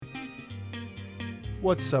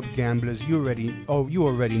What's up, gamblers? You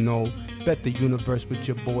already know. Bet the universe with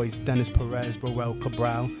your boys Dennis Perez, Roel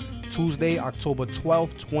Cabral. Tuesday, October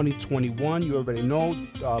 12th, 2021. You already know.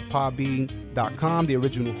 Podbean.com, the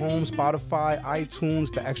original home, Spotify,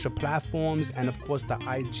 iTunes, the extra platforms, and of course the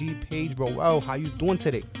IG page. Roel, how you doing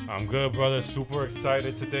today? I'm good, brother. Super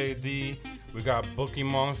excited today, D. We got Bookie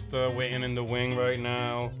Monster waiting in the wing right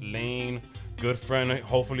now. Lane, good friend,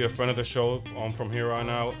 hopefully a friend of the show from here on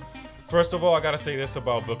out. First of all, I gotta say this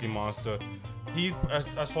about Bookie Monster. He, as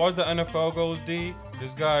far as the NFL goes, D,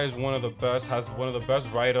 this guy is one of the best, has one of the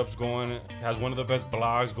best write-ups going, has one of the best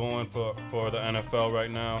blogs going for the NFL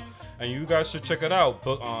right now. And you guys should check it out,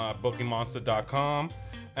 bookingmonster.com.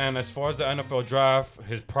 And as far as the NFL draft,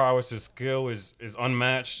 his prowess, his skill is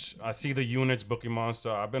unmatched. I see the units, Bookie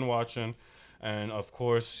Monster. I've been watching. And of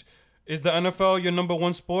course, is the NFL your number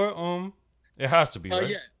one sport? It has to be,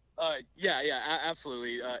 right?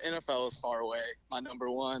 Absolutely. NFL is far away my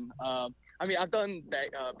number one. I mean, I've done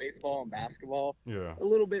baseball and basketball a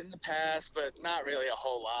little bit in the past, but not really a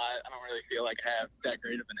whole lot. I don't really feel like I have that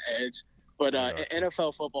great of an edge. But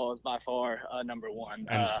NFL football is by far number one.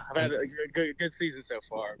 I've had a good season so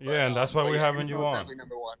far. But, and that's why we're having you on. Definitely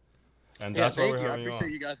number one. And that's why we're having you on. I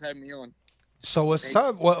appreciate you guys having me on. So what's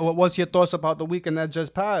up? What's your thoughts about the weekend that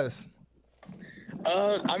just passed?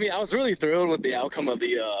 I mean, I was really thrilled with the outcome of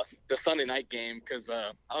the Sunday night game because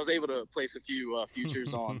I was able to place a few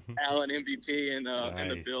futures on Allen MVP and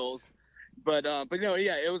the Bills. But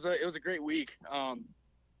it was a great week. I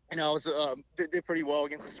did pretty well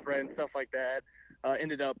against the spread and stuff like that.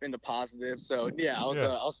 Ended up in the positive. So I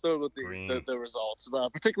was thrilled with the results,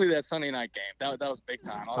 particularly that Sunday night game. That was big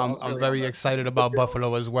time. I'm very excited about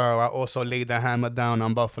Buffalo as well. I also laid the hammer down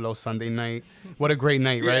on Buffalo Sunday night. What a great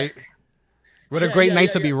night, right? What a great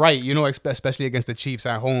night to be right, especially against the Chiefs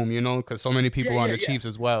at home, because so many people are on the Chiefs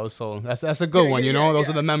as well. So that's a good one, Those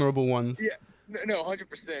are the memorable ones. Yeah, no,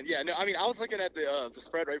 100%. Yeah, no, I mean, I was looking at the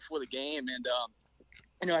spread right before the game,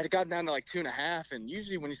 and I had gotten down to like 2.5. And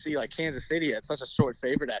usually when you see like Kansas City at such a short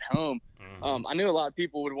favorite at home, I knew a lot of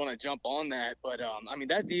people would want to jump on that. But I mean,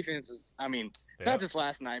 that defense is, not just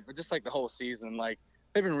last night, but just like the whole season, like.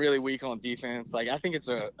 They've been really weak on defense. Like I think it's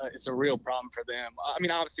a real problem for them. I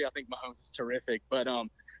mean, obviously, I think Mahomes is terrific, but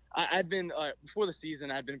I'd been before the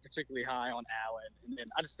season, I'd been particularly high on Allen,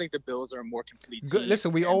 and I just think the Bills are a more complete team. Good.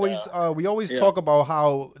 Listen, we always talk about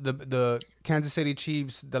how the Kansas City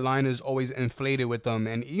Chiefs, the line is always inflated with them,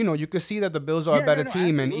 and you can see that the Bills are a better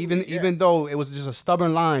team, and even though it was just a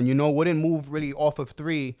stubborn line, wouldn't move really off of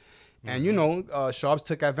 3, and Sharps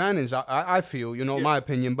took advantage. I feel, my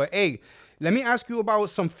opinion, but hey. Let me ask you about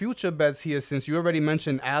some future bets here, since you already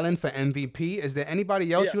mentioned Allen for MVP. Is there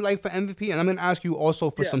anybody else you like for MVP? And I'm going to ask you also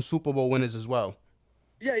for some Super Bowl winners as well.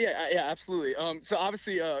 Yeah, absolutely. So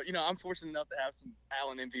obviously, I'm fortunate enough to have some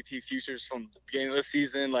Allen MVP futures from the beginning of the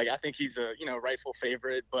season. Like I think he's a rightful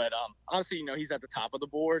favorite, but obviously he's at the top of the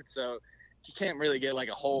board, so you can't really get like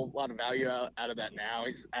a whole lot of value out of that now.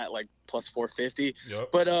 He's at like plus 450. Yep.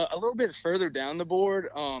 But a little bit further down the board,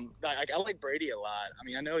 I like Brady a lot. I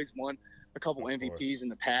mean, I know he's won a couple MVPs in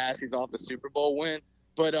the past. He's off the Super Bowl win,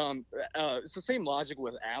 but it's the same logic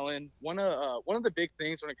with Allen. One of the big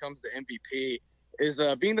things when it comes to MVP is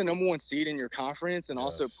being the number one seed in your conference and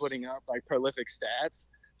also putting up like prolific stats.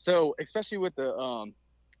 So especially with the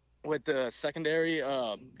secondary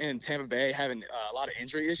in Tampa Bay having a lot of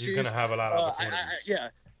injury issues, he's gonna have a lot of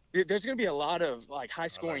opportunities. There's gonna be a lot of like high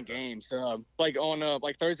scoring games. Like on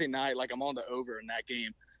like Thursday night, like I'm on the over in that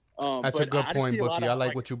game. That's a good point, Bookie. I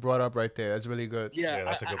like what you brought up right there. That's really good. Yeah,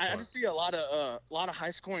 that's a good point. I just see a lot of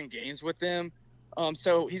high-scoring games with them.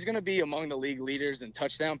 So he's going to be among the league leaders in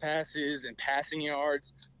touchdown passes and passing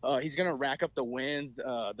yards. He's going to rack up the wins.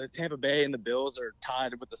 The Tampa Bay and the Bills are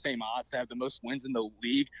tied with the same odds to have the most wins in the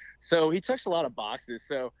league. So he checks a lot of boxes.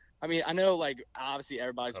 So I mean, I know, like, obviously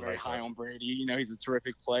everybody's very high on Brady. He's a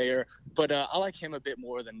terrific player. But I like him a bit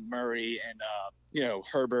more than Murray and,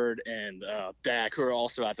 Herbert and Dak, who are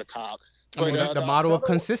also at the top. But, the model of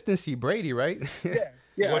consistency, Brady, right?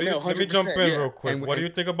 Yeah. Let me jump in real quick. What do you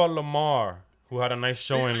think about Lamar, who had a nice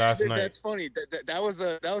showing last night? That's funny. That was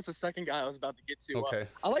the second guy I was about to get to. Okay.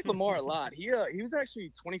 I like Lamar a lot. He was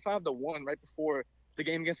actually 25-1 right before the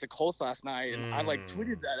game against the Colts last night, and I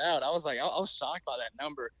tweeted that out. I was like, I was shocked by that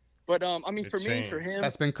number. But for him,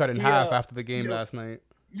 that's been cut in half after the game last night.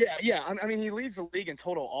 Yeah. I mean, he leads the league in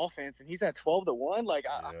total offense, and he's at 12-1. Like,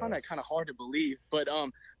 I find that kind of hard to believe. But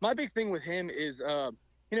my big thing with him is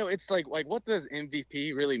it's like what does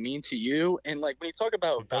MVP really mean to you? And like when you talk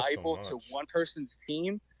about It does so valuable to much. one person's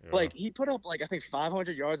team, Yeah. like he put up like I think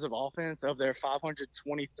 500 yards of offense of their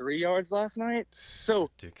 523 yards last night. So I mean,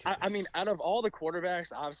 Ridiculous. out of all the quarterbacks,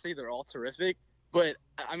 obviously they're all terrific. But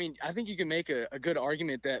I mean, I think you can make a good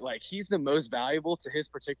argument that like he's the most valuable to his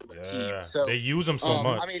particular team. Yeah. So They use him so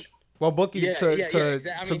much. I mean, Well, Bookie, yeah, to yeah, yeah,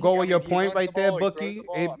 exactly. I to mean, go with your he point runs right the there, ball, he throws Bookie, the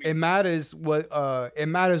ball. it, I it mean, matters what it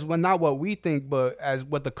matters when not what we think, but as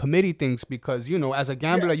what the committee thinks, because as a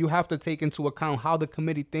gambler, you have to take into account how the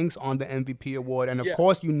committee thinks on the MVP award, and of Yeah.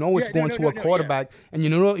 course, it's Yeah, going to a yeah. quarterback, and it's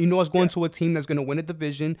going Yeah. to a team that's going to win a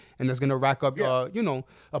division and that's going to rack up Yeah.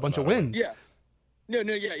 a bunch of wins. Yeah. No,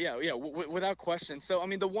 yeah, without question. So, I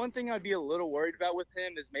mean, the one thing I'd be a little worried about with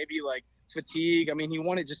him is maybe like fatigue. I mean, he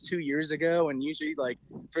won it just 2 years ago, and usually, like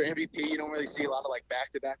for MVP, you don't really see a lot of like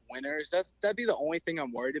back-to-back winners. That'd be the only thing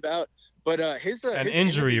I'm worried about. But his An his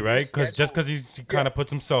injury, schedule- right? Because he kind of puts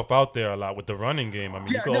himself out there a lot with the running game. I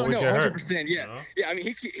mean, he could always get hurt. 100%. Yeah, you know? yeah. I mean,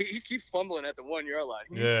 he keeps fumbling at the 1 yard line.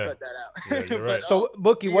 He needs Yeah. to cut that out. Yeah, you're right. So,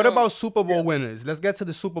 Bookie, what the, about Super Bowl yeah. winners? Let's get to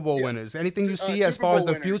the Super Bowl Yeah. winners. Anything you see as Super far as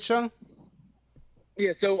Bowl the winners. future?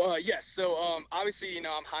 Yeah, so yes, so obviously,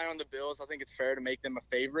 I'm high on the Bills. I think it's fair to make them a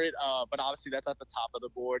favorite, but obviously that's at the top of the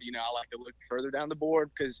board. I like to look further down the board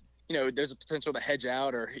because there's a potential to hedge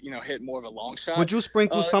out or hit more of a long shot. Would you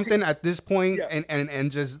sprinkle something at this point Yeah. and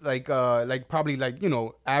just like probably like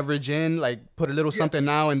average in, like put a little something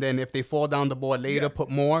now, and then if they fall down the board later, put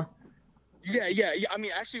more? Yeah. I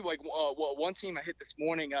mean, actually, like one team I hit this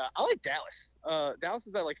morning, I like Dallas. Dallas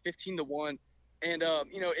is at like 15-1. And,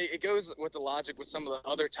 it goes with the logic with some of the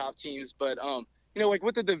other top teams. But, like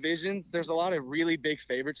with the divisions, there's a lot of really big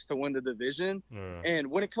favorites to win the division. Yeah. And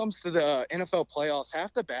when it comes to the NFL playoffs,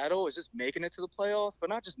 half the battle is just making it to the playoffs, but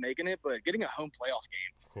not just making it, but getting a home playoff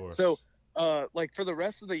game. Of course. So, like for the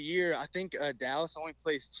rest of the year, I think Dallas only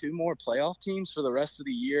plays 2 more playoff teams for the rest of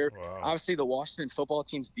the year. Wow. Obviously, the Washington football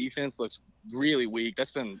team's defense looks really weak. That's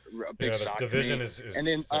been a big shock the division to me. is and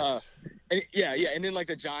then stinks. and then like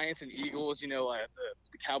the Giants and Eagles, the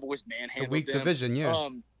Cowboys manhandled The weak them. division, yeah.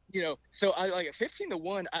 So I like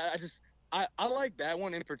 15-1. I like that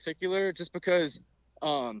one in particular just because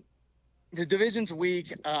the division's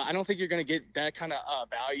weak. I don't think you're going to get that kind of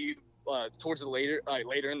value towards the later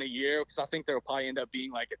in the year because I think they'll probably end up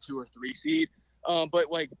being like a 2 or 3 seed. But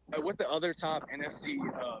like with the other top NFC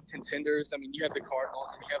contenders, I mean, you have the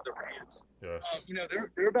Cardinals and you have the Rams. Yes.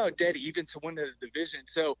 They're about dead even to win the division.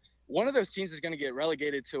 So one of those teams is going to get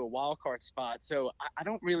relegated to a wild card spot. So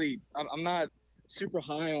I'm not super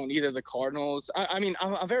high on either the Cardinals. I mean,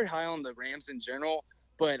 I'm very high on the Rams in general.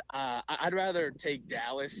 But I'd rather take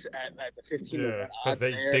Dallas at the 15 Yeah, odds because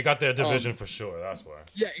there. they got their division for sure. That's why.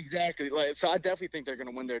 Yeah, exactly. Like, so I definitely think they're going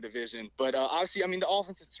to win their division. But obviously, I mean, the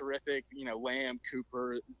offense is terrific. Lamb,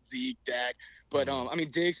 Cooper, Zeke, Dak. But I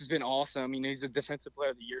mean, Diggs has been awesome. He's a defensive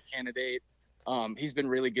player of the year candidate. He's been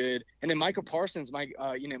really good. And then Michael Parsons might,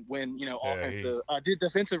 did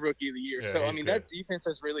defensive rookie of the year. Yeah, so I he's mean, good. that defense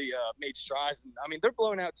has really made strides. And I mean, they're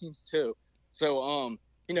blowing out teams too. So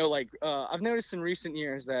I've noticed in recent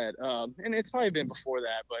years that, and it's probably been before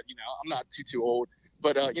that, but I'm not too old.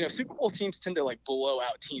 But Super Bowl teams tend to like blow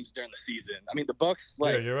out teams during the season. I mean, the Bucks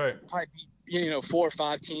Yeah, you're right. probably beat 4 or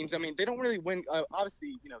 5 teams. I mean, they don't really win.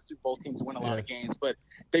 Obviously, Super Bowl teams win a lot of games, but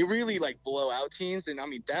they really like blow out teams. And I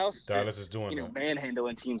mean, Dallas Dallas is doing that.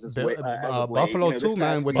 manhandling teams as well. Buffalo too,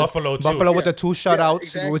 man. With Buffalo too. Buffalo with the 2 shutouts,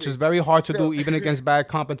 exactly. which is very hard to So- do even against bad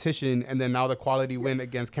competition. And then now the quality win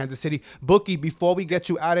against Kansas City. Bookie, before we get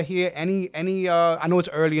you out of here, any I know it's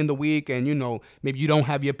early in the week, and maybe you don't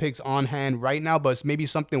have your picks on hand right now, but maybe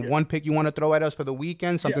something one pick you want to throw at us for the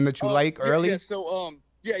weekend, something that you like early. Yeah. So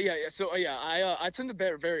I tend to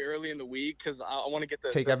bet very early in the week because I want to get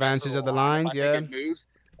Take the advantage of the line lines, if I yeah. think it moves.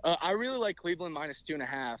 I really like Cleveland minus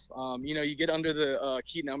 2.5. You get under the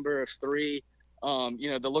key number of 3.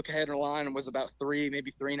 The look ahead line was about 3,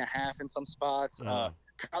 maybe 3.5 in some spots.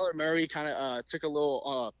 Kyler Murray kind of took a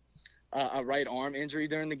little a right arm injury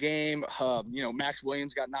during the game. Max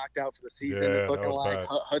Williams got knocked out for the season. Yeah, It's looking that was like bad.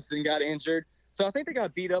 Hudson got injured. So I think they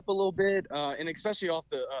got beat up a little bit, and especially off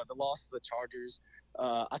the loss to the Chargers.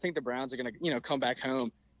 I think the Browns are going to come back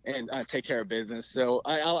home and take care of business. So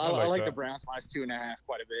I like the Browns minus 2.5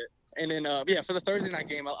 quite a bit. And then for the Thursday night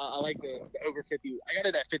game, I like the over 50. I got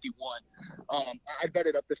it at 51. I'd bet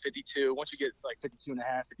it up to 52. Once you get like 52.5,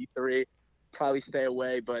 53. probably stay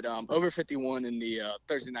away. But over 51 in the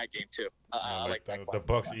Thursday night game too. I like that. The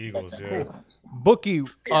Bucks Eagles. Yeah. Bookie,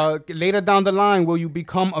 later down the line, will you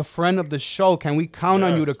become a friend of the show? Can we count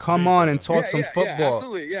on you to come on and talk some football? Yeah,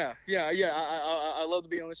 absolutely. Yeah. I love to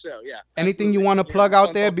be on the show. Yeah. Anything you want to plug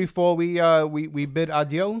out there before we bid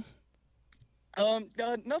adieu?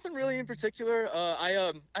 Nothing really in particular.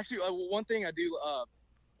 Actually one thing I do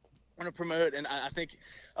want to promote, and I think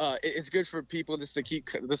it's good for people just to keep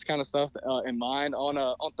this kind of stuff in mind.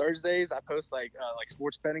 On Thursdays, I post like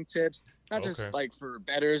sports betting tips, not just like for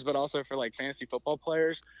bettors, but also for like fantasy football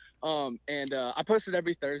players. And I post it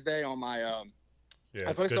every Thursday on my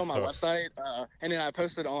I post it on my website, and then I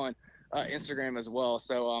post it on Instagram as well.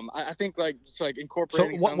 So I think like just like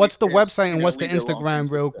incorporating. So what's the website and what's the Instagram,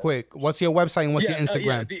 real quick? What's your website and what's your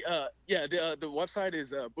Instagram? The website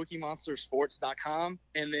is bookiemonstersports.com,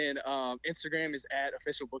 and then Instagram is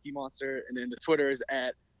 @officialbookiemonster, and then the Twitter is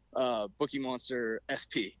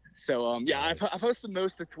 @bookiemonstersp. So I post the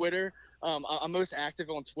most to Twitter. I'm most active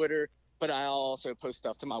on Twitter, but I also post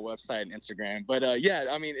stuff to my website and Instagram. But I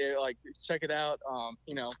mean, check it out.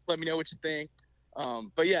 Let me know what you think.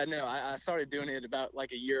 But yeah, no, I started doing it about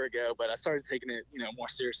like a year ago, but I started taking it, more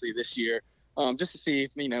seriously this year, just to see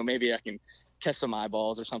if, maybe I can catch some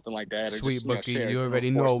eyeballs or something like that. Sweet, Bookie, you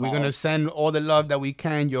already know. We're going to send all the love that we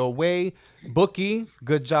can your way. Bookie,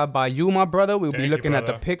 good job by you, my brother. We'll be looking at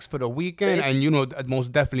the picks for the weekend. And,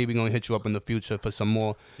 most definitely we're going to hit you up in the future for some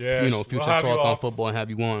more, future talk on football and have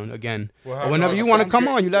you on again. Whenever you want to come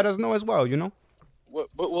on, you let us know as well,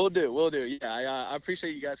 We'll do. Yeah, I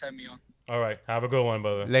appreciate you guys having me on. All right. Have a good one,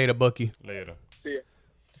 brother. Later, Bookie. Later. See ya.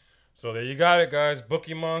 So there you got it, guys.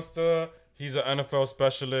 Bookie Monster. He's an NFL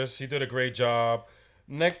specialist. He did a great job.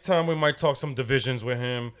 Next time we might talk some divisions with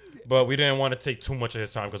him, but we didn't want to take too much of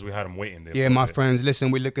his time because we had him waiting there. Yeah, my friends,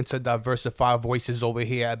 listen, we're looking to diversify voices over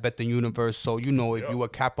here at Bet the Universe. So, if you a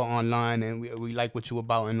Kappa online and we like what you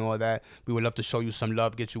about and all that, we would love to show you some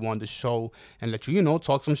love, get you on the show, and let you,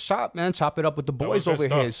 talk some shop, man. Chop it up with the boys over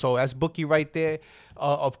here. So that's Bookie right there.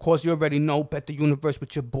 Of course, you already know Bet the Universe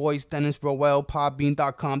with your boys, Dennis Roel,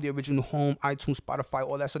 Podbean.com, the original home, iTunes, Spotify,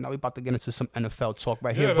 all that. So now we're about to get into some NFL talk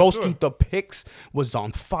right here. Broski, the picks was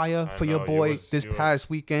on fire for your boy this past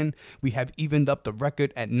weekend. We have evened up the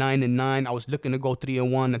record at 9-9. I was looking to go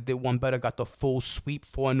 3-1. I did one better, got the full sweep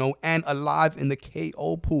 4-0, and alive in the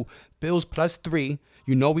KO pool. Bills +3.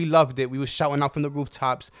 We loved it. We were shouting out from the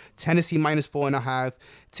rooftops. Tennessee -4.5.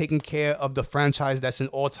 Taking care of the franchise that's in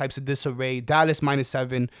all types of disarray. Dallas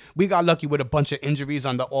 -7. We got lucky with a bunch of injuries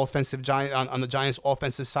on the on the Giants'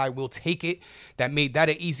 offensive side. We'll take it. That made that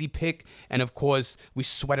an easy pick. And of course, we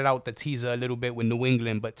sweated out the teaser a little bit with New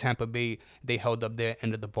England, but Tampa Bay, they held up their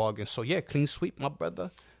end of the bargain. So yeah, clean sweep, my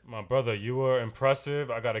brother. My brother, you were impressive.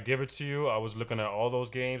 I gotta give it to you. I was looking at all those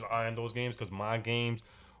games, eyeing those games, because my games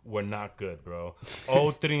were not good, bro.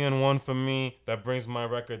 0-3-1 for me. That brings my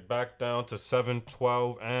record back down to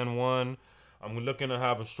 7-12-1. I'm looking to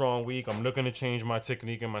have a strong week. I'm looking to change my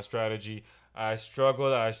technique and my strategy. I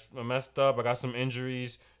struggled. I messed up. I got some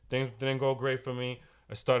injuries. Things didn't go great for me.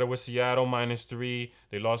 I started with Seattle -3.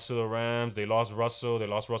 They lost to the Rams. They lost Russell. They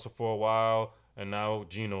lost Russell for a while. And now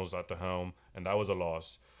Geno's at the helm. And that was a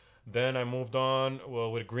loss. Then I moved on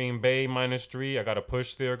with Green Bay -3. I got a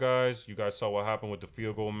push there, guys. You guys saw what happened with the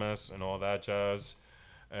field goal mess and all that jazz.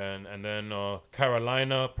 And then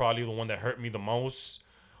Carolina, probably the one that hurt me the most.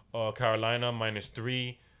 Carolina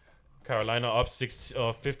 -3. Carolina up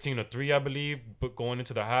 15-3, I believe, but going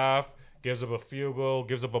into the half. Gives up a field goal,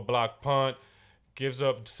 gives up a block punt, gives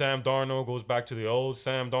up Sam Darnold, goes back to the old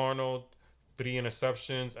Sam Darnold. 3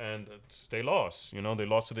 interceptions, and they lost. They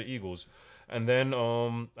lost to the Eagles. And then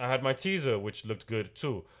I had my teaser, which looked good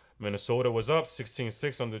too. Minnesota was up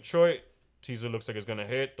 16-6 on Detroit. Teaser looks like it's going to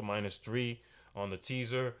hit the -3 on the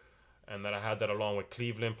teaser. And then I had that along with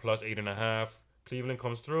Cleveland +8.5. Cleveland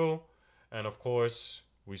comes through. And, of course,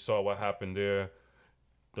 we saw what happened there.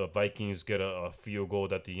 The Vikings get a field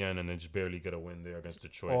goal at the end and then just barely get a win there against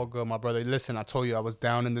Detroit. All good, my brother. Listen, I told you I was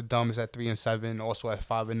down in the dumps at 3-7, also at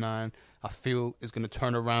 5-9. I feel it's going to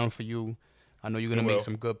turn around for you. I know you're going to make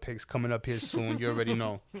some good picks coming up here soon. You already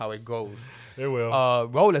know how it goes. It will.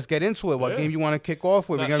 Bro, let's get into it. What game you want to kick off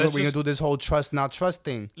with? We're going to do this whole trust, not trust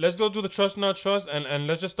thing. Let's go do the trust, not trust. And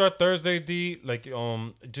let's just start Thursday, D. Like,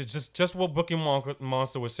 just what Bookie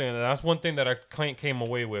Monster was saying. And that's one thing that I came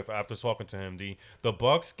away with after talking to him, D. The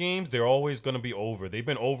Bucks games, they're always going to be over. They've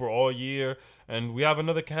been over all year. And we have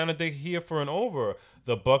another candidate here for an over.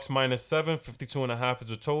 The Bucks -7, 52.5 is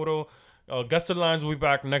the total. Guess the lines will be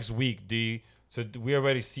back next week, D. So we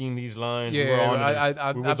already seen these lines. We were Yeah, on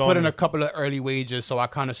I put in a couple of early wagers, so I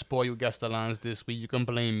kind of spoiled guess the lines this week. You can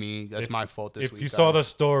blame me. That's my fault this week. If you saw the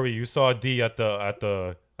story, you saw D at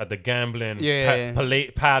the gambling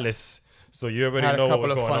palace. So you already know what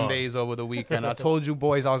was going on. Had a couple of fun days over the weekend. I told you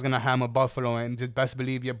boys I was gonna hammer Buffalo, and just best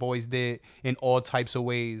believe your boys did in all types of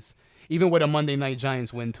ways. Even with a Monday Night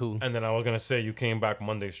Giants win too. And then I was gonna say you came back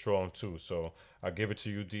Monday strong too. So I give it to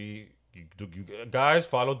you, D. You guys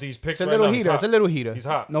follow these picks. It's a little heater. It's a little heater. He's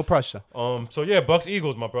hot. No pressure. So yeah, Bucks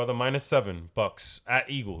Eagles, my brother, -7 Bucks at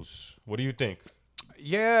Eagles. What do you think?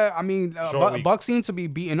 Yeah, I mean, Bucks seem to be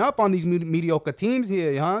beating up on these mediocre teams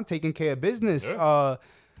here, huh? Taking care of business. Yeah.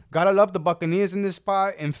 Gotta love the Buccaneers in this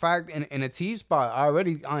spot. In fact, in a tease spot, I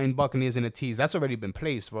already eyeing Buccaneers in a tease. That's already been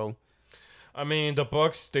placed, bro. I mean, the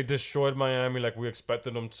Bucks, they destroyed Miami like we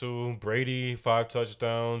expected them to. Brady, 5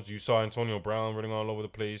 touchdowns. You saw Antonio Brown running all over the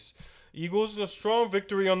place. Eagles, a strong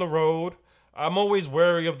victory on the road. I'm always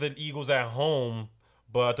wary of the Eagles at home,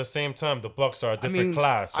 but at the same time, the Bucks are a different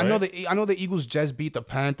class. Right? I know the Eagles just beat the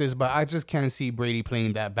Panthers, but I just can't see Brady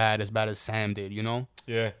playing that bad as Sam did. You know?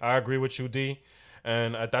 Yeah, I agree with you, D.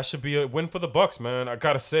 And that should be a win for the Bucks, man. I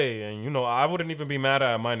gotta say, and I wouldn't even be mad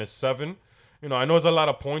at -7. I know it's a lot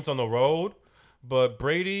of points on the road. But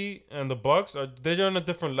Brady and the Bucks they're on a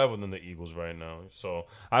different level than the Eagles right now. So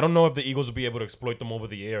I don't know if the Eagles will be able to exploit them over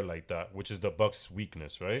the air like that, which is the Bucks'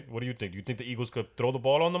 weakness, right? What do you think? Do you think the Eagles could throw the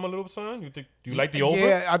ball on them a little bit, son? Do you like the over?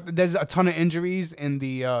 Yeah, there's a ton of injuries in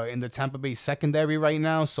the Tampa Bay secondary right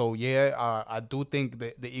now. So yeah, I do think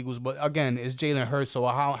the Eagles. But again, it's Jalen Hurts. So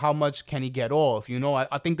how much can he get off?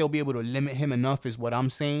 I think they'll be able to limit him enough, is what I'm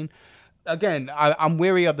saying. Again, I'm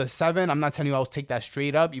wary of the 7. I'm not telling you I'll take that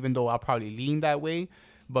straight up, even though I'll probably lean that way.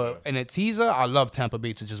 But in a teaser, I love Tampa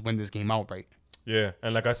Bay to just win this game outright. Yeah,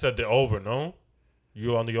 and like I said, the over, no?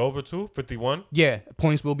 You on the over too? 51? Yeah,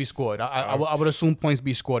 points will be scored. I would assume points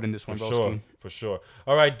be scored in this one, For sure.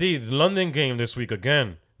 All right, D, the London game this week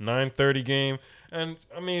again. 9:30 game. And,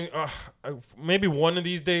 I mean, maybe one of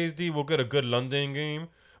these days, D, we'll get a good London game.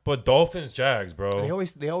 But Dolphins, Jags, bro. They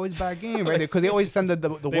always bad game, right? Because they always send the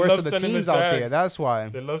worst of the teams out there. That's why.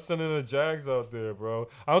 They love sending the Jags out there, bro.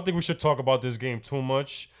 I don't think we should talk about this game too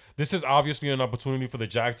much. This is obviously an opportunity for the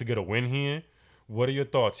Jags to get a win here. What are your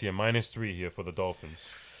thoughts here? -3 here for the Dolphins.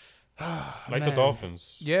 The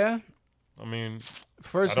Dolphins. Yeah. I mean,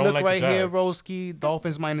 first look right here, Roski.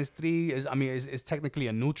 Dolphins -3 is technically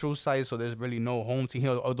a neutral site, so there's really no home team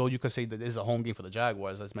here. Although you could say that this is a home game for the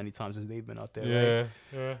Jaguars as many times as they've been out there.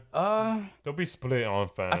 Yeah. They'll be split on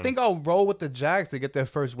fans. I think I'll roll with the Jags to get their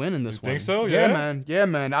first win in this one. Think so? Yeah,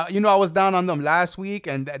 man. I was down on them last week,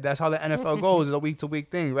 and that's how the NFL goes. It's a week-to-week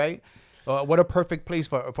thing, right? What a perfect place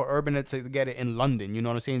for Urban to get it in London. You know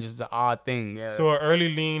what I'm saying? Just an odd thing. Yeah. So an early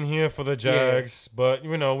lean here for the Jags, but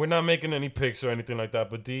we're not making any picks or anything like that.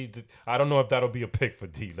 But D, I don't know if that'll be a pick for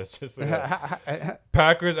D. Let's just say that.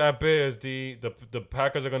 Packers at Bears. D, the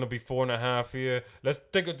Packers are going to be 4.5 here.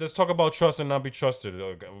 Let's talk about trust and not be trusted.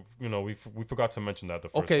 We forgot to mention that the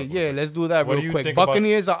first. Okay, yeah, let's do that real quick.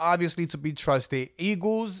 Buccaneers are obviously to be trusted.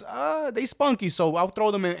 Eagles, they spunky, so I'll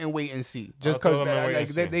throw them in and wait and see. Just because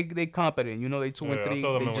they competent. They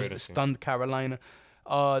 2-3. They just stunned Carolina.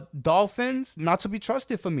 Dolphins, not to be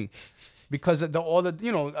trusted for me. Because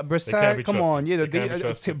Brissett, come on. Yeah,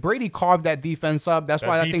 Brady carved that defense up. That's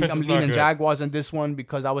why I think I'm leaning Jaguars in this one,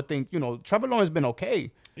 because I would think, Trevor Lawrence been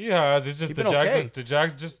okay. Yeah, it's just the Jags. Okay. The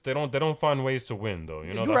Jags just they don't find ways to win though.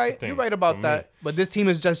 You're right. You're right about that. But this team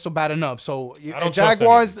is just so bad enough. So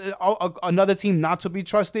Jaguars, another team not to be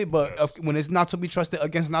trusted. But when it's not to be trusted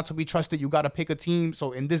against not to be trusted, you got to pick a team.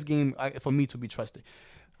 So in this game, for me to be trusted.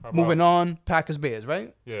 Moving on, Packers Bears,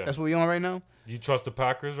 right? Yeah, that's what we on right now. You trust the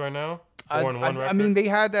Packers right now? 4-1 record? I mean, they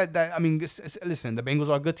had that. I mean, listen, the Bengals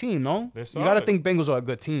are a good team, no? You got to think Bengals are a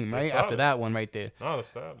good team, right? After that one right there. No, that's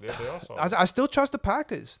sad. They also. I still trust the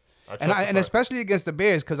Packers. And especially against the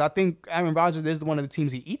Bears, because I think Aaron Rodgers is one of the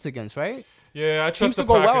teams he eats against, right? Yeah, I trust seems the to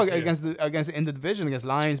go Packers well against in the division against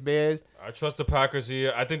Lions, Bears. I trust the Packers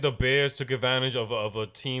here. I think the Bears took advantage of a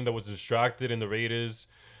team that was distracted in the Raiders.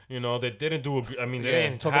 They didn't do. They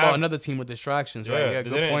didn't talk about another team with distractions, right? Yeah,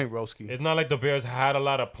 good point, Roski. It's not like the Bears had a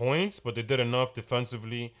lot of points, but they did enough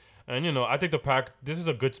defensively. And I think this is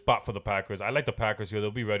a good spot for the Packers. I like the Packers here.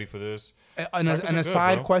 They'll be ready for this. And a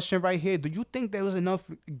side question right here: do you think there was enough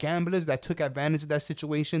gamblers that took advantage of that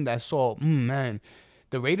situation that saw, man,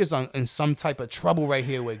 the Raiders are in some type of trouble right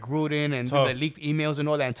here with Gruden and the leaked emails and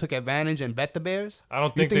all that, and took advantage and bet the Bears? I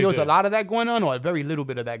don't think there was a lot of that going on, or a very little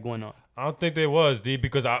bit of that going on. I don't think there was, D,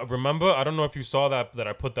 because I don't know if you saw that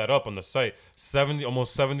I put that up on the site.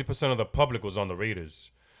 Almost 70% of the public was on the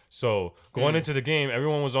Raiders. So going into the game,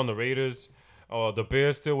 everyone was on the Raiders. The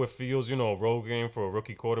Bears still with Fields, road game for a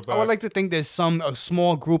rookie quarterback. I would like to think there's a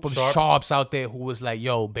small group of Sharps. sharps out there who was like,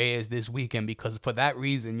 yo, Bears this weekend, because for that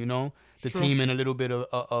reason, the True. team in a little bit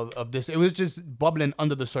of this. It was just bubbling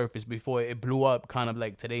under the surface before it blew up kind of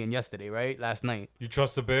like today and yesterday, right? Last night. You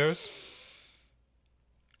trust the Bears?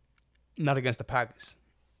 Not against the Packers.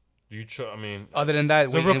 Other than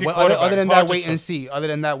that, wait and see. Other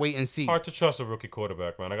than that, wait and see. Hard to trust a rookie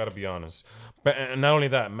quarterback, man. I got to be honest. But and not only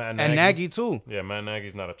that, Matt Nagy. And Nagy, too. Yeah, Matt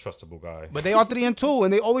Nagy's not a trustable guy. But they are 3-2,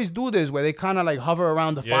 and they always do this where they kind of like hover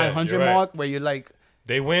around the 500 right. mark where you're like...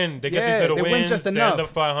 They win. They get these little they wins. Win just they enough. end up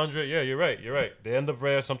 500. Yeah, you're right. They end up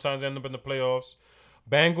rare. Sometimes they end up in the playoffs.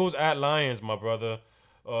 Bengals at Lions, my brother.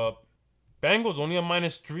 Bengals only a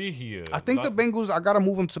 -3 here. I think the Bengals, I got to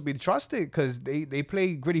move them to be trusted because they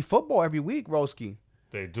play gritty football every week, Roski.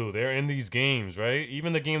 They do. They're in these games, right?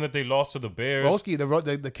 Even the game that they lost to the Bears. Roski,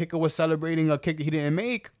 the kicker was celebrating a kick he didn't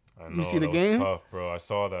make. I know, you see the that game? Was tough, bro. I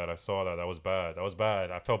saw that. That was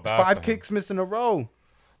bad. I felt bad. 5 kicks missed in a row.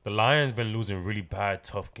 The Lions been losing really bad,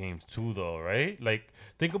 tough games too, though, right? Like,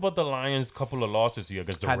 think about the Lions' couple of losses here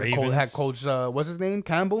against the Ravens. Had Coach, what's his name,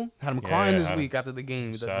 Campbell? Had him crying this week after the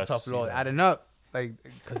game. The tough loss. Adding up. Like,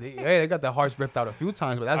 because they got their hearts ripped out a few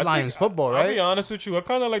times, but that's Lions football, right? I'll be honest with you. I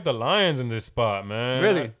kind of like the Lions in this spot, man.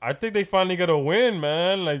 Really? I think they finally get a win,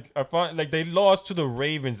 man. Like, they lost to the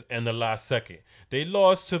Ravens in the last second. They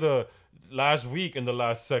lost to the last week in the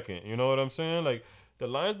last second. You know what I'm saying? Like, the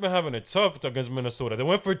Lions been having it tough against Minnesota. They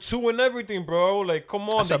went for 2 and everything, bro. Like, come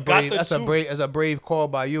on, that's a brave call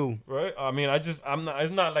by you, right? I mean, I'm not.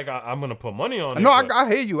 It's not like I'm gonna put money on it. No, I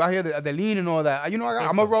hear you. I hear the lean and all that.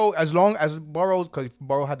 I'm a roll as long as Burrows, because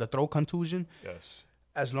Burrow had the throat contusion. Yes.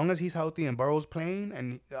 As long as he's healthy and Burrow's playing,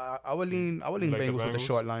 and I would lean Bengals with the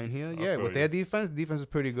short line here. Yeah, with their defense is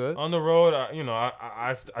pretty good. On the road,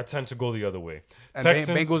 I tend to go the other way. And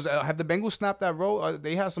Bengals have the Bengals snapped that road.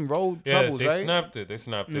 They had some road troubles, right? They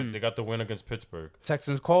snapped it. They got the win against Pittsburgh.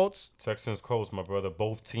 Texans Colts, my brother.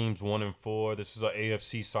 Both teams 1-4. This is an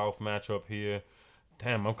AFC South matchup here.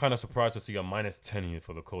 Damn, I'm kind of surprised to see a -10 here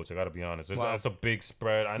for the Colts. I got to be honest. It's a big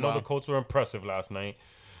spread. I know the Colts were impressive last night.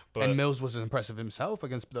 But and Mills was impressive himself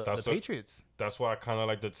against the Patriots. That's why I kind of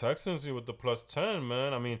like the Texans here with the +10,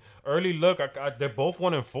 man. I mean, early look, they're both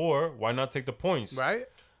 1-4. Why not take the points? Right.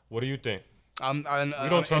 What do you think? I'm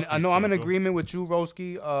in agreement with you,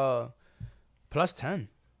 Roski. +10.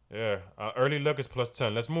 Yeah, early look is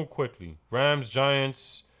 +10. Let's move quickly. Rams,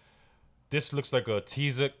 Giants. This looks like a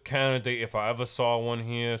teaser candidate if I ever saw one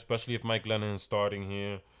here, especially if Mike Glennon is starting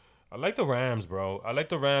here. I like the Rams, bro. I like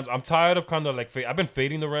the Rams. I'm tired of kind of like I've been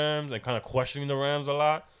fading the Rams and kind of questioning the Rams a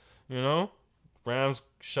lot. Rams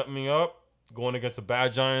shut me up. Going against a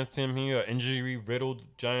bad Giants team here, injury-riddled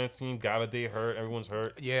Giants team. Galladay hurt. Everyone's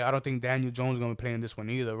hurt. Yeah, I don't think Daniel Jones is going to be playing this one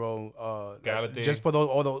either, bro. Galladay. Just for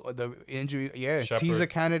the injury. Yeah, Shepherd. Teaser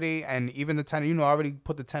candidate and even the 10. I already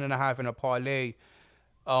put the 10.5 in a parlay.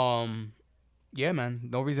 Yeah, man.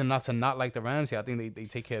 No reason not to not like the Rams here. I think they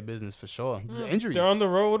take care of business for sure. The injuries. They're on the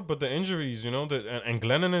road, but the injuries, and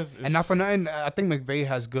Glennon is... And not for nothing, I think McVay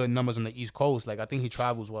has good numbers on the East Coast. Like, I think he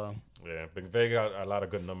travels well. Yeah, McVay got a lot of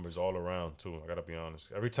good numbers all around, too. I got to be honest.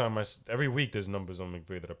 Every week, there's numbers on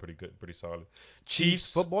McVay that are pretty good, pretty solid.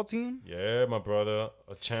 Chiefs football team? Yeah, my brother.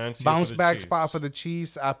 A chance Bounce back spot for the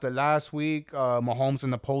Chiefs after last week. Mahomes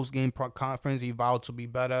in the post-game conference, he vowed to be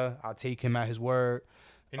better. I'll take him at his word.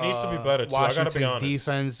 It needs to be better, too. Washington's I gotta be honest.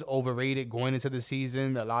 defense overrated going into the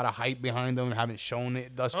season. A lot of hype behind them. Haven't shown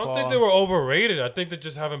it thus far. I don't think they were overrated. I think they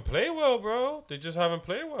just haven't played well, bro. They just haven't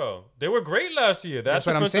played well. They were great last year. That's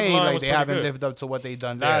what I'm saying. Like, they haven't lived up to what they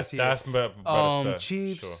done last year. That's better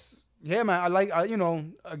Chiefs. Sure. Yeah, man. I like,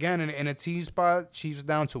 again, in a team spot, Chiefs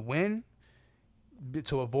down to win.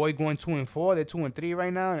 To avoid going 2-4. They're 2-3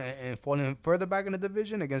 right now and falling further back in the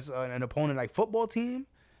division against an opponent like football team.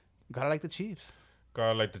 Gotta like the Chiefs.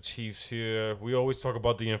 Gotta like the Chiefs here. We always talk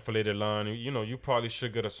about the inflated line. You probably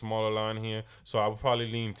should get a smaller line here. So I would probably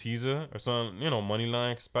lean teaser or some, money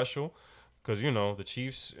line special. Because, the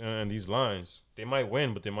Chiefs and these lines, they might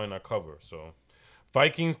win, but they might not cover. So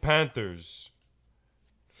Vikings, Panthers.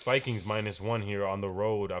 Vikings -1 here on the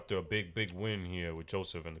road after a big, big win here with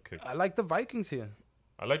Joseph in the kick. I like the Vikings here.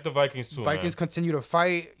 I like the Vikings too. Vikings continue to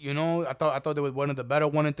fight. I thought they were one of the better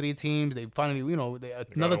 1-3 teams. They finally,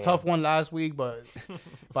 another tough one last week, but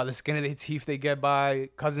by the skin of their teeth, they get by.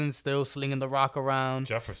 Cousins still slinging the rock around.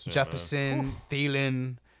 Jefferson,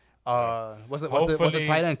 Thielen. What's the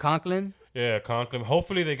tight end? Conklin. Yeah, Conklin.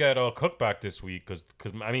 Hopefully they get Cook back this week because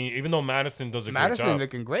even though Madison does a great job. Madison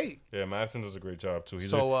looking great. Yeah, Madison does a great job too.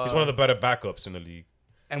 He's one of the better backups in the league.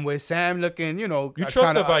 And with Sam looking, you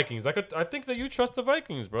trust the Vikings. I think that you trust the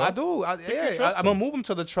Vikings, bro. I do. I'm them. gonna move him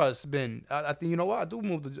to the trust bin. I think, you know what? I do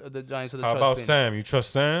move the Giants to the How trust bin. about Sam? You trust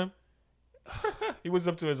Sam? He was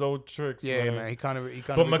up to his old tricks. Yeah, man. He kind of.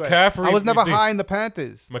 But McCaffrey, I was never high in the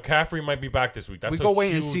Panthers. McCaffrey might be back this week. That's we go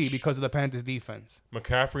wait and see because of the Panthers defense.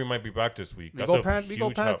 McCaffrey might be back this week. We go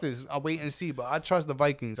Panthers. I'll wait and see, but I trust the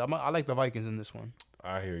Vikings. I like the Vikings in this one.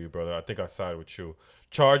 I hear you, brother. I think I side with you.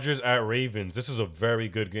 Chargers at Ravens. This is a very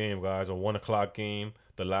good game, guys. A 1:00 game.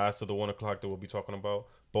 The last of the 1:00 that we'll be talking about.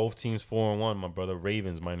 Both teams 4-1, my brother.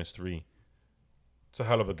 Ravens -3. It's a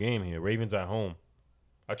hell of a game here. Ravens at home.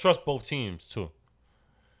 I trust both teams too.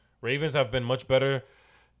 Ravens have been much better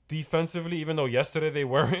defensively, even though yesterday they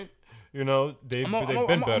weren't. You know, they've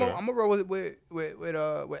been better. I'm gonna roll with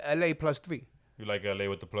LA +3. You like LA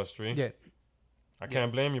with the +3? Yeah. I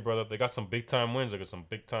can't blame you, brother. They got some big time wins against some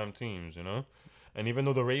big time teams, you know. And even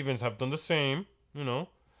though the Ravens have done the same, you know,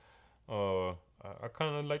 I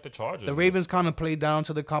kind of like the Chargers. The Ravens kind of play down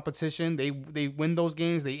to the competition. They win those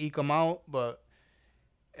games. They eke them out, but.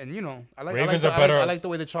 And, you know, I like the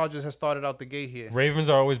way the Chargers have started out the gate here. Ravens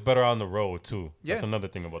are always better on the road, too. Yeah. That's another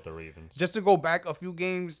thing about the Ravens. Just to go back a few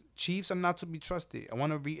games, Chiefs are not to be trusted. I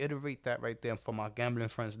want to reiterate that right there for my gambling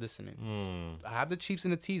friends listening. I have the Chiefs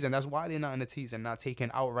in the tees, and that's why they're not in the tees and not taken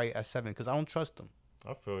outright at 7, because I don't trust them.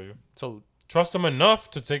 I feel you. So trust them enough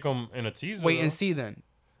to take them in a teaser. Wait and see then.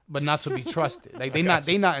 But not to be trusted. Like they not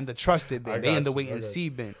in the trusted bin. They in the wait and see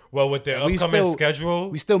bin. Well, with their upcoming schedule,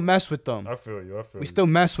 we still mess with them. I feel you. We still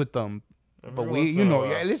mess with them. But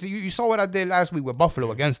listen, you saw what I did last week with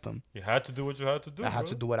Buffalo against them. You had to do what you had to do. I had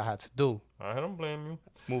to do what I had to do. I don't blame you.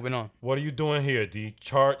 Moving on. What are you doing here, D?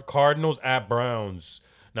 Cardinals at Browns.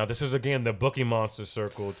 Now, this is, again, the bookie monster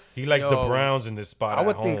circled. He likes the Browns in this spot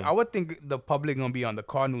I would think the public going to be on the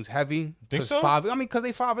Cardinals heavy. Think so? Because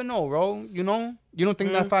they 5-0, bro. You know? You don't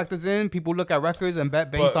think that factors in? People look at records and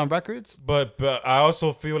bet based on records? But I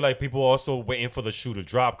also feel like people also waiting for the shoe to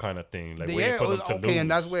drop kind of thing. Like waiting for them to lose. Okay, and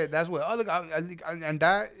that's where other guys, and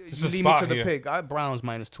that you lead me to the pick. Browns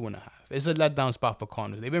 -2.5. It's a letdown spot for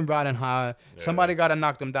Cardinals. They've been riding high. Yeah. Somebody got to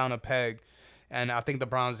knock them down a peg. And I think the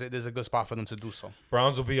Browns, there's a good spot for them to do so.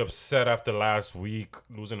 Browns will be upset after last week,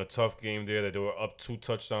 losing a tough game there. They were up 2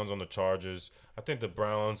 touchdowns on the Chargers. I think the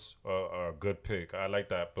Browns are a good pick. I like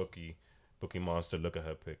that bookie monster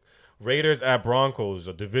look-ahead pick. Raiders at Broncos,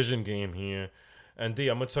 a division game here. And D,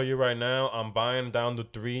 I'm going to tell you right now, I'm buying down to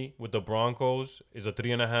 3 with the Broncos. It's a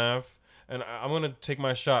 3.5. And I'm going to take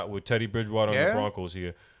my shot with Teddy Bridgewater and the Broncos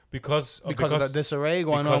here. Because of the disarray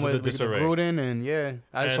going on with Gruden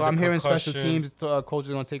and so I'm hearing special teams coach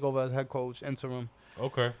is going to take over as head coach interim.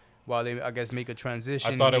 Okay. While they, I guess, make a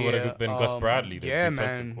transition. I thought it would have been Gus Bradley, the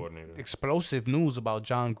defensive coordinator. Explosive news about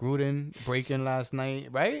John Gruden breaking last night,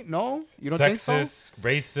 right? No? You don't Sexist,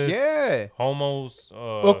 think so? Racist, homos.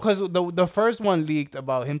 Well, because the first one leaked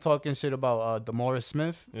about him talking shit about DeMaurice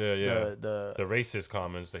Smith. Yeah. The racist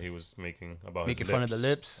comments that he was making about making fun of the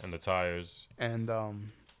lips and the tires. And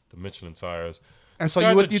the Michelin tires. And so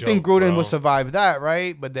you think Gruden would survive that,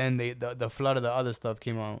 right? But then the flood of the other stuff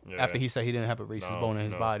came out after he said he didn't have a racist bone in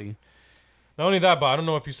his body. Not only that, but I don't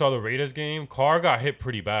know if you saw the Raiders game. Carr got hit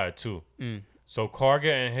pretty bad too. So Carr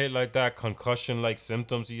getting hit like that, concussion-like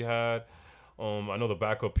symptoms he had. I know the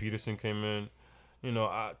backup Peterson came in. You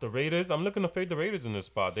know, the Raiders, I'm looking to fade the Raiders in this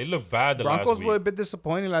spot. They looked bad last week. Broncos were a bit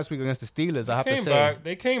disappointing last week against the Steelers, I have to say.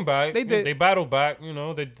 They came back. They did. They battled back. You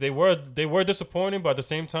know, they were disappointing, but at the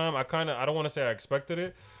same time, I don't want to say I expected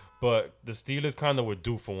it, but the Steelers kind of were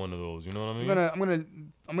due for one of those. You know what I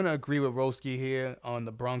mean? I'm gonna agree with Roski here on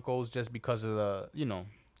the Broncos just because of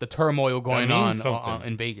the turmoil going on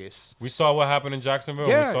in Vegas. We saw what happened in Jacksonville.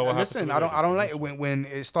 Yeah, we saw what listen, I don't like it when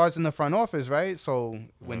it starts in the front office, right? So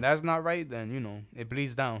when that's not right, then it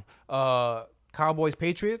bleeds down. Cowboys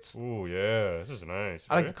Patriots. Ooh yeah, this is nice.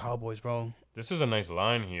 I like the Cowboys, bro. This is a nice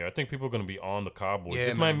line here. I think people are gonna be on the Cowboys. Yeah,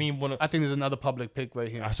 this might mean I think there's another public pick right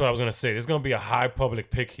here. That's what I was gonna say. There's gonna be a high public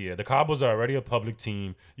pick here. The Cowboys are already a public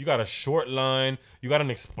team. You got a short line. You got an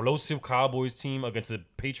explosive Cowboys team against a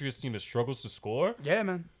Patriots team that struggles to score. Yeah,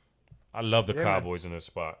 man. I love the Cowboys in this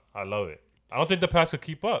spot. I love it. I don't think the Pats could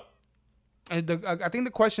keep up. And I think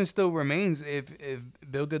the question still remains if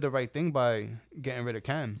Bill did the right thing by getting rid of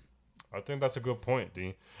Cam. I think that's a good point,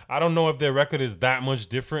 D. I don't know if their record is that much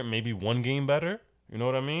different. Maybe one game better. You know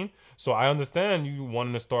what I mean? So I understand you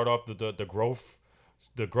wanting to start off the growth.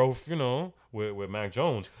 You know, with Mac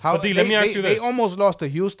Jones. But D, let me ask you this: they almost lost to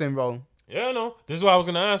Houston, bro. Yeah, I know. This is what I was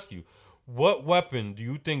gonna ask you. What weapon do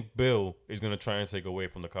you think Bill is going to try and take away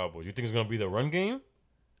from the Cowboys? You think it's going to be the run game?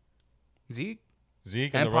 Zeke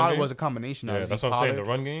and the run Pollard game? Was a combination of that's what I'm saying, the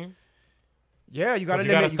run game? Yeah, you gotta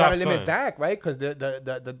limit Dak, right? Because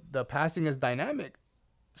the passing is dynamic.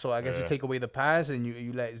 So I guess you take away the pass and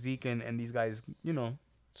you let Zeke and these guys, you know.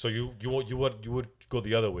 So you would go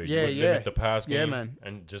the other way. Yeah, you would limit the pass game, man,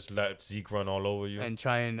 and just let Zeke run all over you, and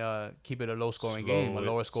try and keep it a lower scoring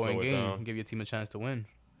game, give your team a chance to win.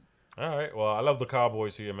 All right. Well, I love the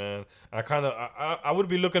Cowboys here, man. I would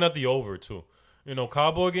be looking at the over too. You know,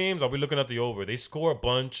 Cowboy games, I'll be looking at the over. They score a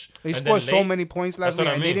bunch. They scored so many points last week,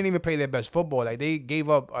 and they didn't even play their best football. Like, they gave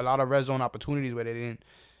up a lot of red zone opportunities where they didn't.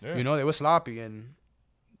 Yeah. You know, they were sloppy, and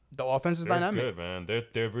the offense is dynamic. Good, man.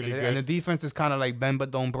 They're really good. And the defense is kind of like bend but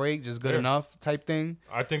don't break, just good enough type thing.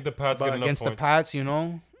 I think the Pats get enough against points. The Pats, you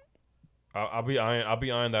know. I'll be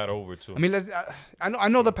eyeing that over too. I mean, I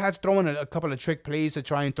know the Pats throwing a couple of trick plays to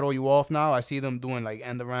try and throw you off now. I see them doing like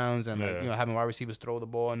end arounds and like, you know, having wide receivers throw the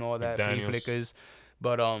ball and all that, flea flickers.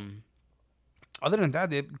 But other than that,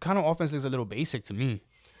 the kind of offense looks a little basic to me.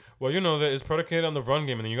 Well, you know, it's predicated on the run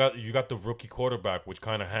game, and then you got the rookie quarterback, which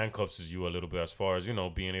kind of handcuffs you a little bit as far as, you know,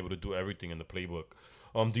 being able to do everything in the playbook.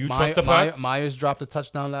 Do you trust the Pats? Myers dropped a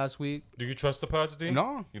touchdown last week. Do you trust the Pats, D?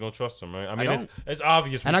 No, you don't trust them, right? I mean, it's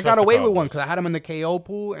obvious. And I got away with one because I had him in the KO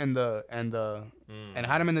pool and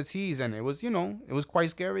had him in the tees, and it was, you know, it was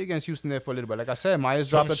quite scary against Houston there for a little bit. Like I said, Myers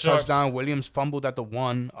dropped a touchdown. Williams fumbled at the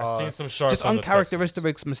one. I seen some sharps. Just uncharacteristic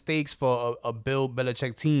mistakes for a Bill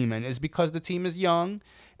Belichick team, and it's because the team is young.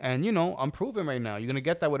 And, you know, I'm proving right now. You're going to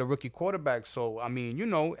get that with a rookie quarterback. So, I mean, you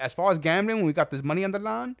know, as far as gambling, when we got this money on the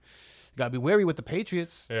line, you got to be wary with the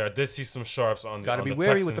Patriots. Yeah, I did see some sharps on the Got to be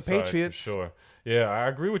wary with the Patriots. For sure. Yeah, I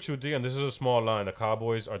agree with you, D. And this is a small line. The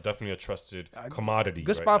Cowboys are definitely a trusted commodity.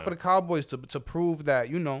 Good spot for the Cowboys to prove that,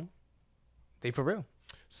 you know, they for real.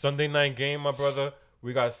 Sunday night game, my brother.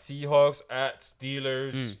 We got Seahawks at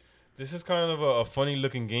Steelers. This is kind of a funny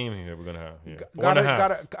looking game here we're going to have. Yeah.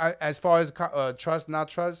 Gotta, as far as trust, not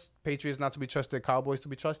trust, Patriots not to be trusted, Cowboys to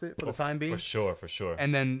be trusted for the time being. For sure.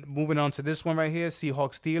 And then moving on to this one right here,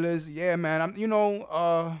 Seahawks, Steelers. Yeah, man,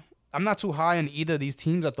 I'm not too high on either of these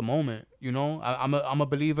teams at the moment. You know, I'm a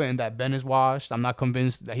believer in that Ben is washed. I'm not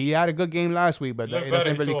convinced that he had a good game last week, but it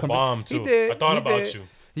doesn't really come. Bomb too. He did. I thought about you.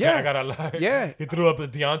 Yeah, I gotta lie. Yeah, he threw up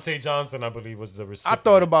at Deontay Johnson, I believe, was the recipient. I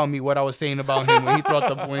thought about me what I was saying about him when he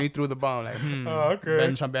threw the bomb. Like,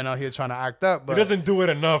 okay. Ben out here trying to act up, but he doesn't do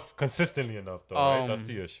it consistently enough, though. Right? That's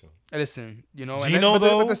the issue. Listen, you know, Gino,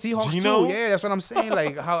 but the Seahawks too. Yeah, that's what I'm saying.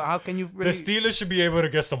 Like, how can you? Really... The Steelers should be able to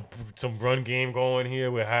get some run game going here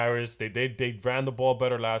with Harris. They ran the ball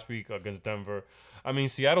better last week against Denver. I mean,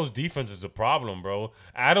 Seattle's defense is a problem, bro.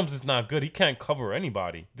 Adams is not good. He can't cover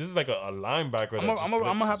anybody. This is like a linebacker. I'm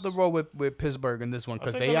gonna have to roll with Pittsburgh in this one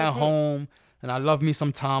because they at home, and I love me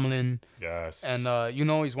some Tomlin. Yes. And you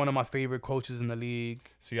know, he's one of my favorite coaches in the league.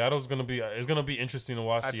 Seattle's gonna be. It's gonna be interesting to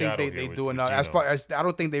watch. Seattle. I think they do enough. As far as I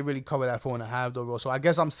don't think they really cover that 4.5 though, bro. So I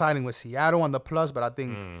guess I'm siding with Seattle on the plus, but I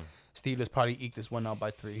think Steelers probably eke this one out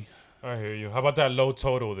by 3. I hear you. How about that low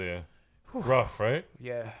total there? Rough, right?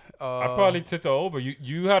 Yeah. I probably took the over.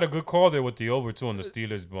 You had a good call there with the over too on the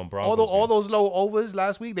Steelers Broncos. All those low overs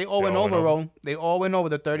last week, they all went over, bro. They all went over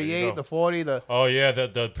the 38, the 40, the. Oh yeah,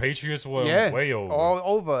 the Patriots were way over. All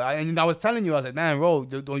over. And I was telling you, I was like, man, bro,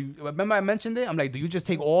 do you remember I mentioned it? I'm like, do you just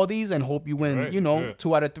take all these and hope you win? Right,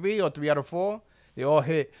 2 out of 3 or 3 out of 4? They all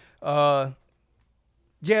hit.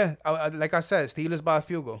 Yeah, like I said, Steelers by a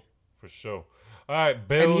field goal. For sure. All right,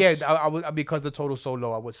 Bills. And yeah, I would, because the total's so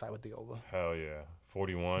low, I would side with the over. Hell yeah.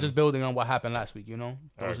 41. Just building on what happened last week,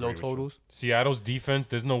 those low totals. Seattle's defense,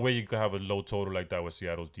 there's no way you could have a low total like that with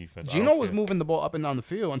Seattle's defense. Gino was moving the ball up and down the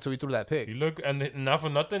field until he threw that pick. He looked, and not for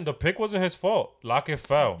nothing, the pick wasn't his fault. Lockett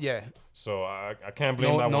fell. Yeah. So I can't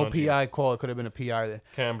blame that one. No PI call. It could have been a PI there.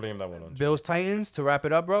 Can't blame that one on Bills Titans to wrap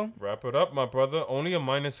it up, bro. Wrap it up, my brother. Only a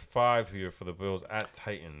 -5 here for the Bills at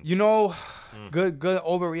Titans. Good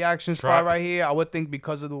overreaction spot right here. I would think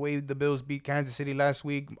because of the way the Bills beat Kansas City last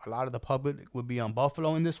week, a lot of the public would be on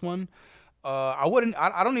Buffalo in this one. I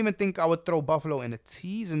don't even think I would throw Buffalo in a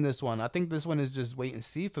tease in this one. I think this one is just wait and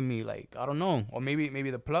see for me. Like, I don't know. Or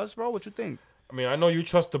maybe the plus, bro. What you think? I mean, I know you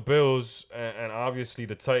trust the Bills, and obviously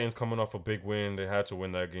the Titans coming off a big win. They had to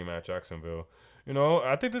win that game at Jacksonville.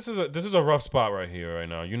 I think this is a rough spot right here right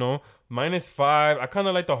now. -5. I kind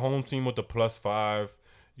of like the home team with the +5.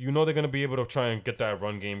 They're going to be able to try and get that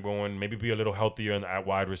run game going, maybe be a little healthier at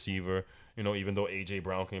wide receiver. Even though A.J.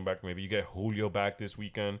 Brown came back, maybe you get Julio back this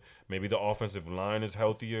weekend. Maybe the offensive line is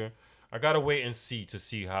healthier. I got to wait and see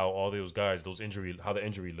how all those guys, how the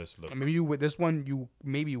injury list looks. Maybe with this one, you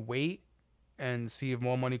maybe wait and see if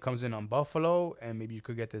more money comes in on Buffalo, and maybe you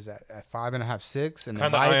could get this at 5.5, 6, and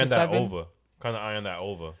kind of eyeing that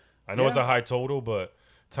over. I know it's a high total, but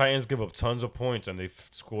Titans give up tons of points and they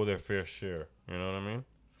score their fair share. You know what I mean?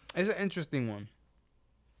 It's an interesting one.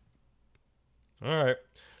 All right.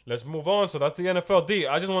 Let's move on. So that's the NFL. D,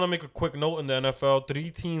 I just want to make a quick note in the NFL. 3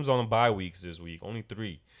 teams on bye weeks this week. Only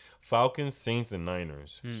 3. Falcons, Saints, and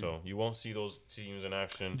Niners. So you won't see those teams in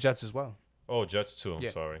action. Jets as well. Oh, Jets too. I'm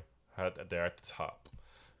sorry. They're at the top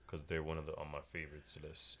because they're one of on my favorites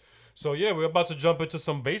list. So, yeah, we're about to jump into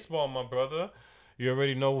some baseball, my brother. You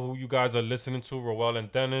already know who you guys are listening to, Roel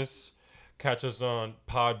and Dennis. Catch us on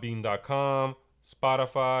podbean.com,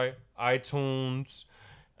 Spotify, iTunes,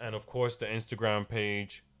 and, of course, the Instagram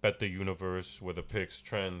page, Bet the Universe, with the picks,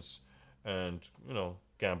 trends, and,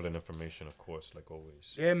 gambling information, of course, like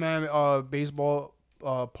always. Yeah, man. Baseball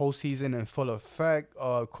postseason in full effect.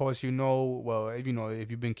 Of course,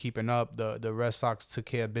 if you've been keeping up, the Red Sox took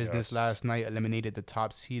care of business last night, eliminated the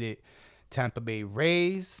top-seeded Tampa Bay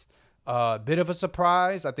Rays. Bit of a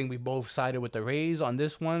surprise. I think we both sided with the Rays on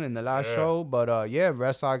this one in the last show. But,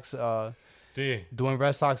 Red Sox doing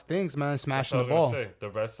Red Sox things, man, smashing the ball. The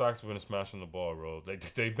Red Sox have been smashing the ball, bro.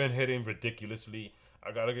 They've been hitting ridiculously.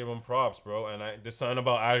 I got to give them props, bro. And there's something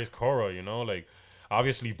about Alex Cora,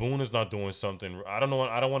 Obviously, Boone is not doing something. I don't know.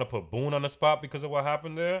 I don't want to put Boone on the spot because of what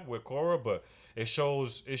happened there with Cora, but it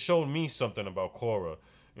showed me something about Cora.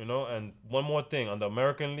 And one more thing on the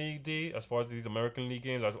American League, D, as far as these American League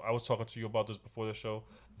games, I was talking to you about this before the show.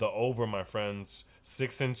 The over, my friends,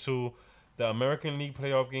 6-2. The American League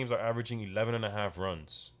playoff games are averaging 11.5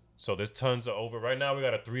 runs. So there's tons of over. Right now, we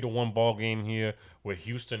got a 3-1 ball game here with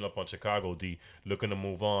Houston up on Chicago, D, looking to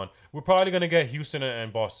move on. We're probably going to get Houston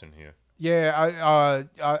and Boston here. Yeah,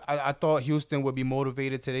 I thought Houston would be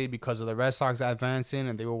motivated today because of the Red Sox advancing,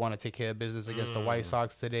 and they will want to take care of business against the White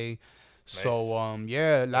Sox today. Nice. So,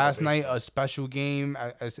 last night, a special game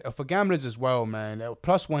for gamblers as well, man.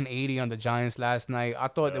 Plus 180 on the Giants last night. I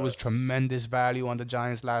thought there was tremendous value on the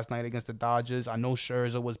Giants last night against the Dodgers. I know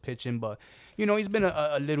Scherzer was pitching, but, he's been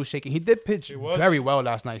a little shaky. He did pitch very well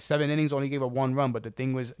last night. 7 innings, only gave up 1 run, but the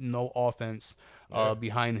thing was no offense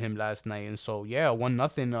behind him last night. And so,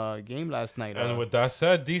 1-0 game last night. And with that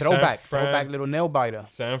said, throwback little nail biter.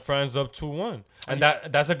 San Fran's up 2-1. And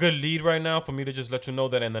that's a good lead right now for me to just let you know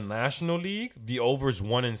that in the National League, the over is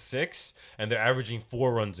 1-6, and they're averaging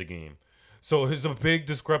 4 runs a game. So there's a big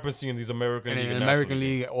discrepancy in these American League. And in the American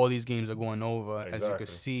League, all these games are going over, as you can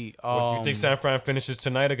see. What do you think San Fran finishes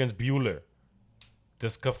tonight against Buehler?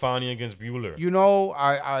 This Cafani against Buehler.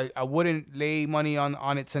 I wouldn't lay money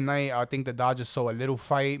on it tonight. I think the Dodgers saw a little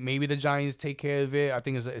fight. Maybe the Giants take care of it. I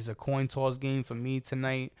think it's a coin toss game for me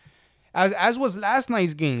tonight. As was last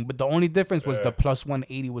night's game, but the only difference was the plus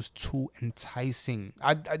 180 was too enticing.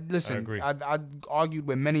 Listen, I agree. I argued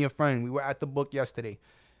with many a friend. We were at the book yesterday.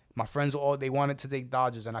 My friends they wanted to take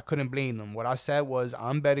Dodgers, and I couldn't blame them. What I said was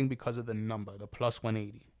I'm betting because of the number, the plus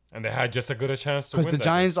 180. And they had just a good a chance to win. Because the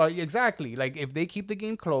Giants are exactly like if they keep the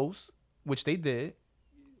game close, which they did,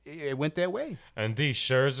 it went their way. And the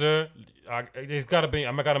Scherzer, there's got to be.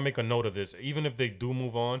 I'm gonna make a note of this. Even if they do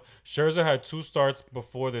move on, Scherzer had 2 starts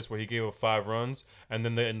before this where he gave up 5 runs, and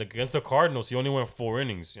then against the Cardinals, he only went 4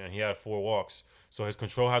 innings and he had 4 walks. So his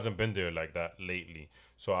control hasn't been there like that lately.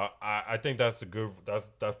 So I think that's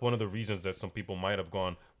one of the reasons that some people might have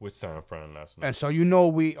gone with San Fran last night. And so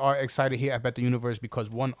we are excited here at Bet the Universe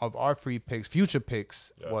because one of our future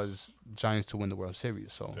picks was Giants to win the World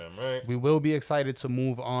Series. So we will be excited to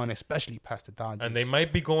move on, especially past the Dodgers. And they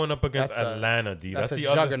might be going up against Atlanta, D. That's a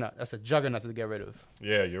juggernaut. That's a juggernaut to get rid of.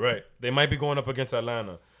 Yeah, you're right. They might be going up against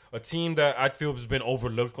Atlanta. A team that I feel has been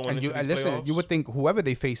overlooked going into these playoffs. You would think whoever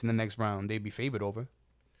they face in the next round, they'd be favored over.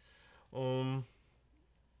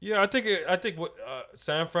 Yeah, I think what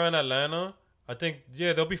San Fran, Atlanta, I think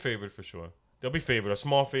they'll be favored for sure. They'll be favored, a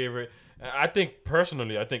small favorite. I think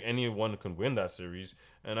anyone can win that series,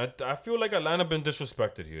 and I feel like Atlanta been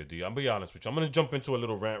disrespected here, D. I'll be honest with you. I'm gonna jump into a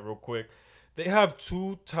little rant real quick. They have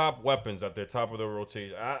 2 top weapons at their top of their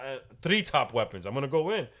rotation. 3 top weapons. I'm gonna go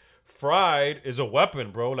in. Fried is a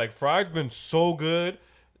weapon, bro. Like Fried's been so good,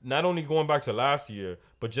 not only going back to last year,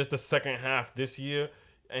 but just the second half this year.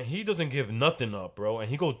 And he doesn't give nothing up, bro. And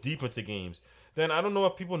he goes deep into games. Then I don't know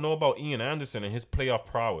if people know about Ian Anderson and his playoff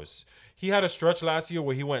prowess. He had a stretch last year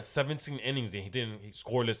where he went 17 innings and he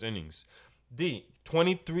scoreless innings.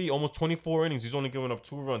 23, almost 24 innings. He's only given up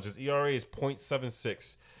 2 runs. His ERA is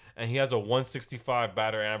 .76. And he has a 165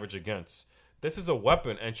 batter average against. This is a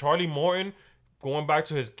weapon. And Charlie Morton, going back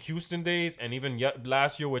to his Houston days and even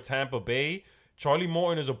last year with Tampa Bay, Charlie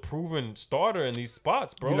Morton is a proven starter in these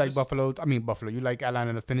spots, bro. You like Buffalo? I mean Buffalo. You like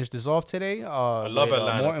Atlanta to finish this off today? I love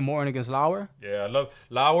Atlanta. Morton against Lauer. Yeah, I love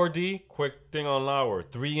Lauer. D. Quick thing on Lauer: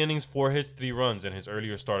 3 innings, 4 hits, 3 runs in his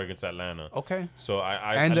earlier start against Atlanta. Okay. So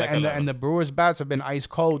I like the Brewers bats have been ice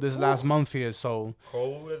cold this last month here. So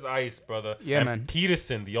cold as ice, brother. Yeah, and man.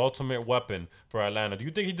 Peterson, the ultimate weapon for Atlanta. Do you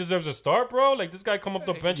think he deserves a start, bro? Like this guy come up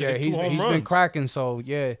the bench and hit 2 home runs. He's been cracking. So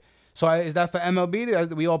yeah. So is that for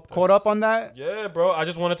MLB? We all caught up on that? Yeah, bro. I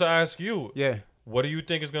just wanted to ask you. Yeah. What do you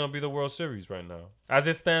think is going to be the World Series right now? As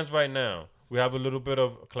it stands right now, we have a little bit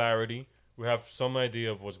of clarity. We have some idea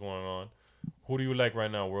of what's going on. Who do you like right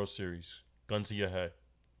now, World Series? Gun to your head.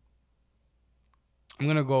 I'm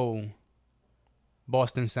going to go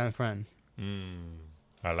Boston, San Fran.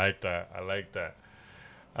 I like that.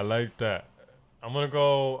 I'm going to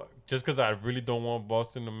go, just because I really don't want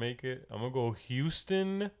Boston to make it, I'm going to go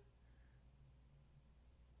Houston,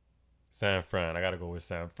 San Fran. I got to go with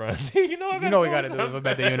San Fran. you know we got to do it.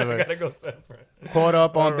 Bet the universe. I got to go San Fran. Caught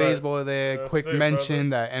up on baseball there. That's quick mention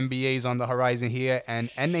that NBA's on the horizon here. And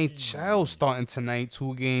NHL starting tonight.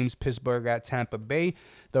 2 games. Pittsburgh at Tampa Bay.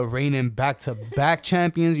 The reigning back-to-back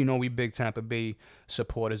champions. You know we big Tampa Bay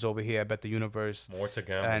supporters over here at Bet the Universe. More to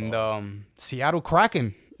gamble. And Seattle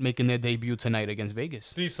Kraken making their debut tonight against Vegas.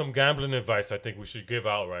 See, some gambling advice I think we should give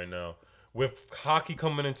out right now. With hockey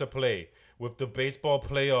coming into play, with the baseball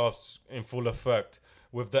playoffs in full effect,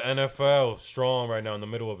 with the NFL strong right now in the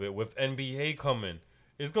middle of it, with NBA coming,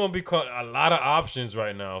 it's going to be a lot of options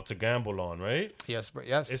right now to gamble on, right? Yes.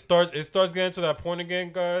 It starts getting to that point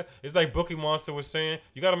again, guys. It's like Bookie Monster was saying.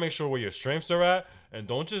 You got to make sure where your strengths are at, and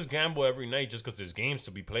don't just gamble every night just because there's games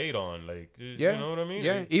to be played on. Like, you know what I mean?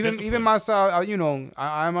 Yeah, like, even myself,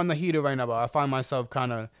 I'm on the heater right now, but I find myself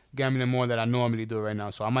kind of gambling more than I normally do right now.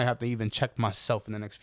 So I might have to even check myself in the next